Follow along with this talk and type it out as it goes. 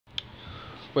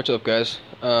What's up, guys?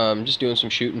 Just doing some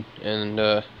shooting, and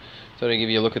thought I'd give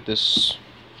you a look at this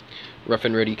rough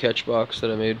and ready catch box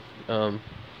that I made. You'll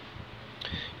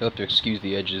have to excuse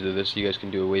the edges of this. You guys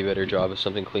can do a way better job of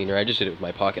something cleaner. I just did it with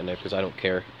my pocket knife because I don't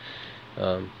care.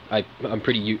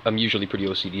 I'm usually pretty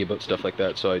OCD about stuff like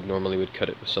that, so I normally would cut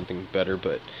it with something better.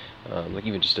 But like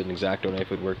even just an X-Acto knife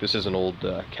would work. This is an old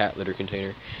cat litter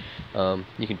container.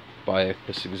 You can buy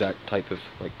this exact type of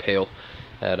like pail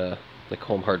at like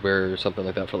Home Hardware or something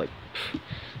like that for like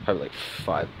probably like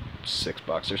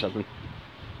 $5-6 or something.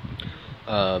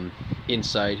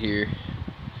 Inside here,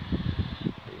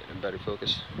 get a better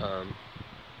focus.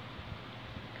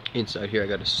 Inside here I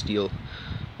got a steel,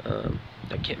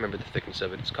 I can't remember the thickness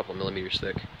of it, it's a couple millimeters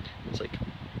thick. It's like,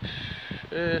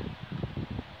 I'd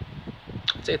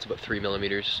say it's about 3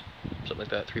 millimeters, something like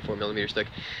that, 3-4 millimeters thick.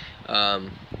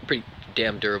 Pretty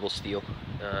damn durable steel.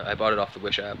 I bought it off the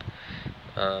Wish app.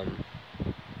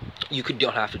 You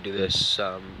don't have to do this.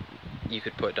 You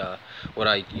could put what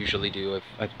I usually do.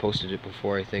 I've posted it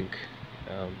before, I think,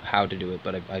 how to do it,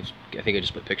 but I think I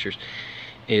just put pictures.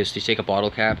 Is to take a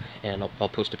bottle cap, and I'll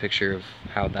post a picture of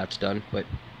how that's done. But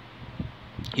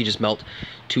you just melt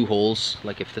 2 holes.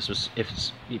 Like if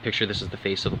you picture this as the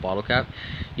face of a bottle cap,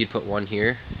 you'd put one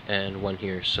here and one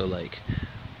here. So like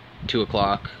 2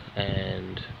 o'clock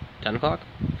and 10 o'clock,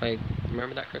 if I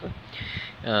remember that correctly.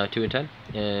 2 and 10,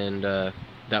 and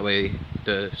that way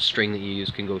the string that you use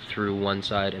can go through one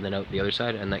side and then out the other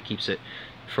side, and that keeps it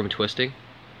from twisting,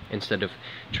 instead of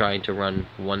trying to run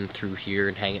one through here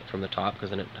and hang it from the top, because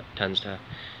then it tends to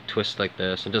twist like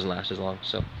this and doesn't last as long.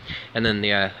 So, and then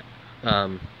I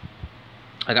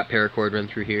got paracord run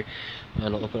through here,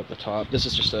 and I'll open up the top. This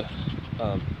is just a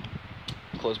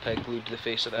clothes peg glued to the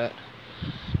face of that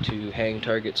to hang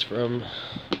targets from.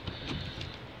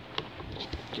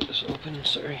 Get this open,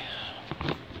 sorry.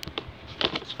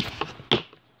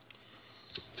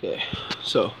 Okay,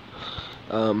 so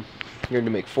you're going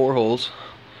to make 4 holes,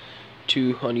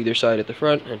 2 on either side at the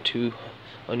front and 2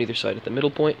 on either side at the middle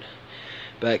point.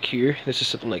 Back here, this is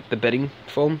something like the bedding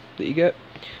foam that you get.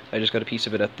 I just got a piece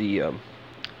of it at the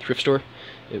thrift store.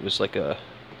 It was like a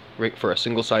right for a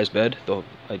single size bed, though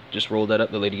I just rolled that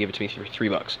up. The lady gave it to me for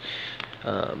 $3.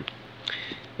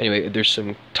 Anyway, there's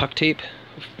some tuck tape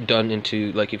done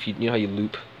into, like, if you know how you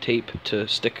loop tape to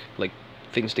stick like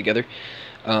things together.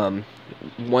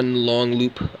 One long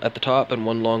loop at the top and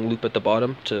one long loop at the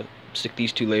bottom to stick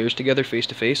these 2 layers together face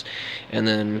to face, and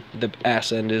then the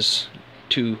ass end is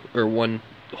 2 or 1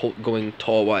 going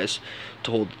tall wise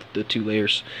to hold the 2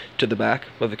 layers to the back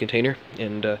of the container,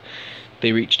 and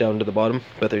they reach down to the bottom,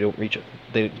 but they don't reach it.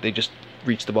 They just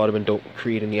reach the bottom and don't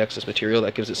create any excess material.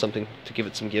 That gives it something to give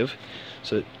it some give,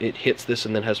 so it hits this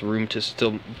and then has room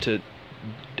to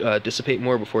dissipate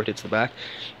more before it hits the back.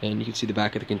 And you can see the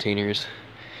back of the container is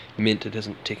mint. It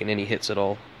hasn't taken any hits at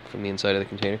all from the inside of the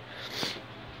container.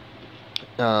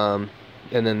 And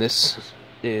then this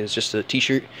is just a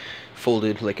t-shirt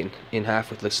folded like in half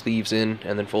with the sleeves in,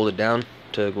 and then folded down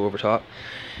to go over top.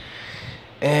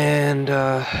 And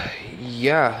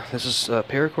yeah, this is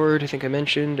paracord, I think I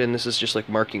mentioned, and this is just like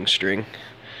marking string.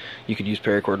 You could use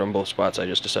paracord on both spots. I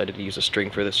just decided to use a string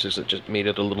for this because it just made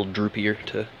it a little droopier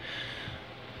to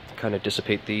kind of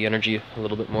dissipate the energy a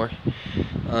little bit more.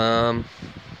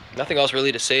 Nothing else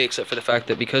really to say except for the fact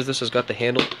that because this has got the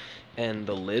handle and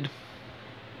the lid,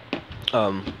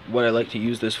 what I like to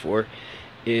use this for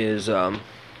is if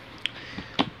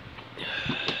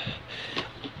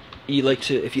you like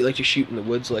to shoot in the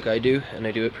woods like I do, and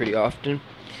I do it pretty often,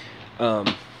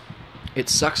 it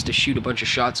sucks to shoot a bunch of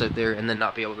shots out there and then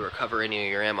not be able to recover any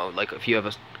of your ammo. Like if you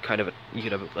have you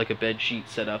could have like a bed sheet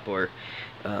set up, or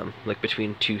like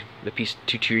between two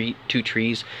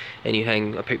trees, and you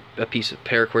hang a piece of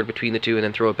paracord between the 2, and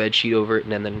then throw a bed sheet over it,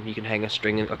 and then you can hang a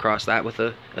string across that with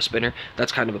a spinner.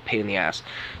 That's kind of a pain in the ass.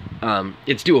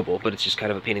 It's doable, but it's just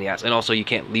kind of a pain in the ass. And also you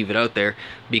can't leave it out there,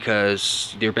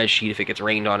 because your bed sheet, if it gets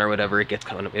rained on or whatever,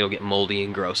 it'll get moldy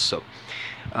and gross. So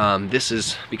this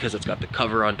is because it's got the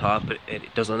cover on top, but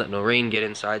it doesn't let no rain get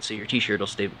inside, so your t-shirt will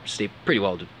stay pretty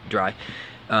well dry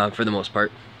for the most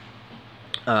part.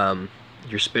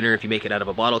 Your spinner, if you make it out of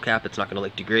a bottle cap, it's not going to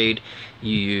like degrade.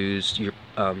 You use your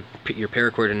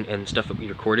paracord and stuff with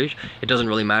your cordage. It doesn't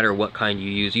really matter what kind you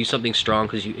use. Use something strong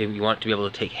because you want it to be able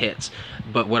to take hits.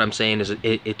 But what I'm saying is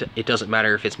it doesn't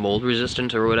matter if it's mold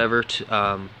resistant or whatever,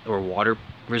 or water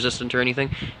resistant or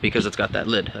anything, because it's got that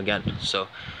lid again. So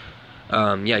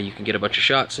yeah, you can get a bunch of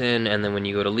shots in, and then when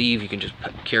you go to leave, you can just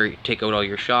take out all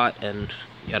your shot, and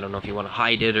I don't know if you want to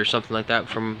hide it or something like that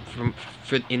from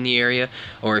in the area,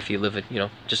 or if you live in,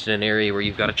 just in an area where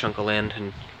you've got a chunk of land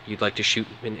and you'd like to shoot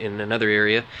in another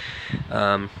area,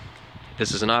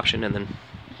 this is an option. And then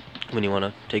when you want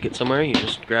to take it somewhere, you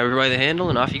just grab it by the handle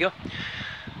and off you go.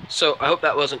 So I hope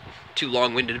that wasn't too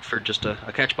long-winded for just a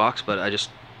catch box, but I just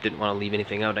didn't want to leave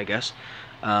anything out, I guess.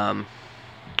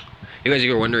 You guys,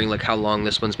 you were wondering like how long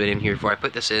this one's been in here for. I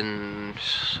put this in,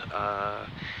 I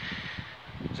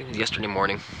think it was yesterday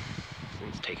morning.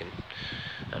 It's taken,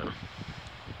 I don't know,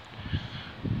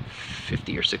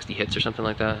 50 or 60 hits or something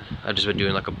like that. I've just been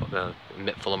doing like a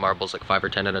mitt full of marbles, like 5 or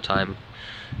 10 at a time,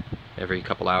 every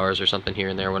couple hours or something here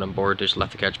and there when I'm bored. Just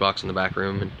left the catch box in the back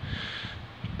room and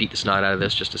beat the snot out of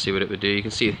this just to see what it would do. You can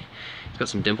see it's got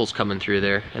some dimples coming through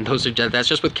there, and that's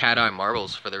just with cat eye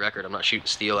marbles, for the record. I'm not shooting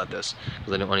steel at this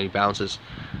because I don't want any bounces.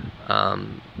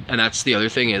 And that's the other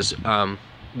thing is,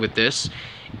 with this,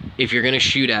 if you're gonna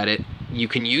shoot at it, you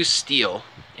can use steel,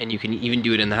 and you can even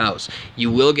do it in the house.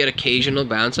 You will get occasional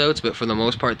bounce outs, but for the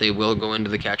most part they will go into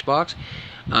the catch box.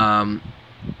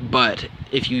 But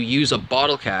if you use a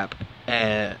bottle cap,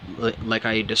 like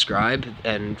I described,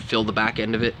 and fill the back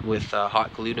end of it with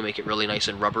hot glue to make it really nice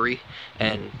and rubbery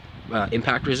and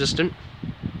impact resistant,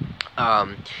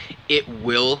 it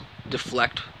will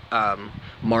deflect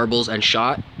marbles and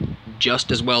shot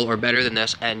just as well or better than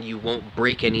this, and you won't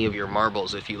break any of your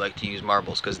marbles if you like to use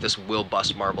marbles, because this will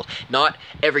bust marbles. Not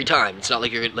every time. It's not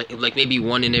like you're like maybe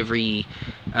one in every,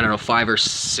 I don't know, 5 or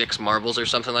 6 marbles or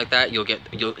something like that.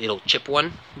 It'll chip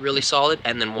one really solid,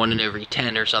 and then one in every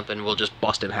 10 or something will just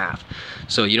bust in half.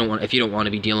 So you don't want, if you don't want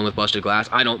to be dealing with busted glass,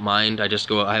 I don't mind. I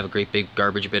have a great big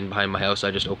garbage bin behind my house.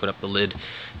 I just open up the lid,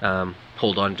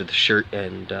 hold on to the shirt,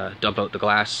 and dump out the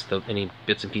glass, any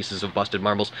bits and pieces of busted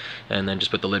marbles, and then just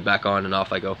put the lid back on, and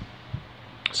off I go.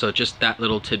 So just that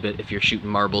little tidbit: if you're shooting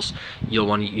marbles, you'll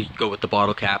want to go with the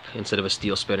bottle cap instead of a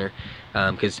steel spinner,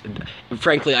 because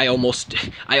frankly I almost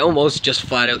just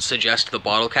flat out suggest the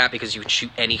bottle cap, because you can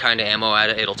shoot any kind of ammo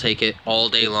at it. It'll take it all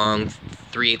day long,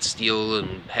 3/8 steel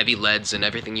and heavy leads and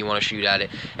everything you want to shoot at it,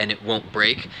 and it won't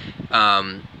break.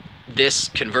 This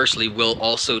conversely will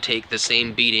also take the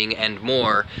same beating and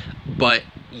more, but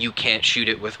you can't shoot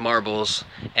it with marbles,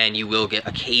 and you will get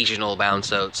occasional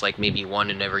bounce outs, like maybe one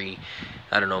in every,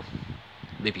 I don't know,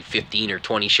 maybe 15 or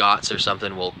 20 shots or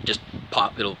something will just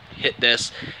pop. It'll hit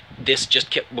this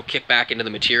just will kick back into the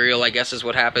material, I guess is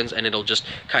what happens, and it'll just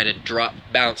kind of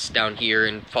bounce down here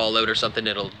and fall out or something.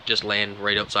 It'll just land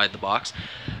right outside the box.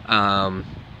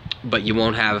 But you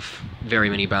won't have very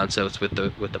many bounce outs with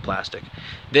the plastic.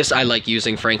 This I like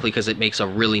using, frankly, because it makes a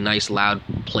really nice loud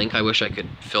plink. I wish I could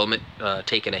film it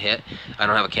taking a hit. I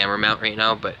don't have a camera mount right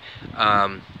now, but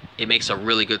it makes a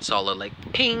really good solid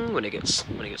like ping when it gets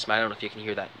smacked. I don't know if you can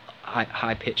hear that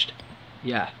high pitched.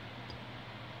 Yeah.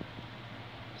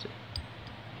 So,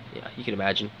 yeah, you can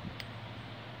imagine.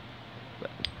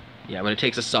 But yeah, when it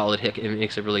takes a solid hit, it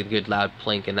makes a really good loud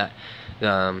plink, and that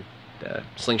the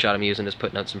slingshot I'm using is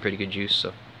putting out some pretty good juice.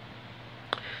 So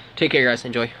take care, guys.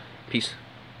 Enjoy. Peace.